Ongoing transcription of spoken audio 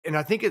and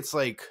I think it's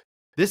like,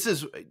 this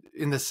is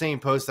in the same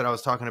post that I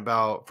was talking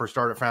about for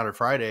Startup Founder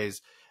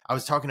Fridays. I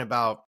was talking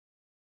about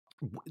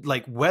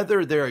like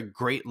whether they're a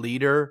great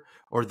leader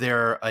or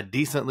they're a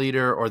decent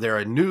leader or they're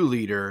a new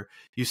leader,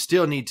 you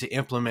still need to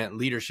implement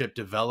leadership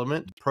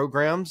development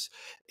programs.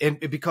 And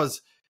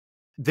because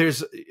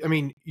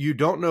you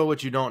don't know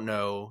what you don't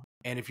know.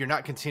 And if you're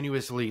not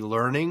continuously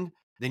learning,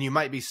 then you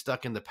might be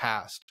stuck in the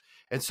past.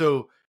 And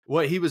so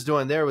what he was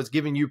doing there was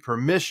giving you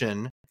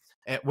permission,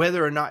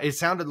 whether or not, it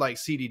sounded like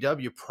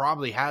CDW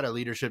probably had a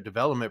leadership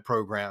development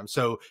program.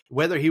 So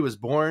whether he was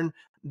born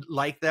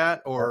like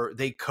that or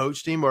they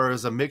coached him or it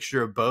was a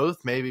mixture of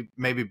both,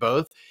 maybe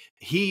both,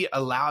 he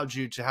allowed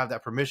you to have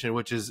that permission,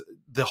 which is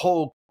the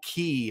whole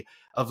key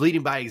of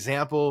leading by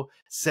example,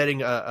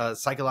 setting a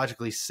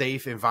psychologically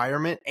safe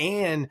environment,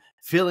 and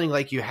feeling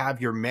like you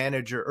have your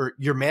manager or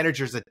your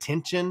manager's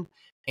attention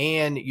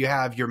and you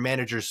have your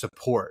manager's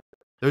support.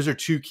 Those are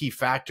two key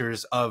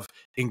factors of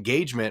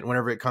engagement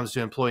whenever it comes to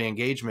employee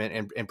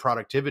engagement and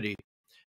productivity.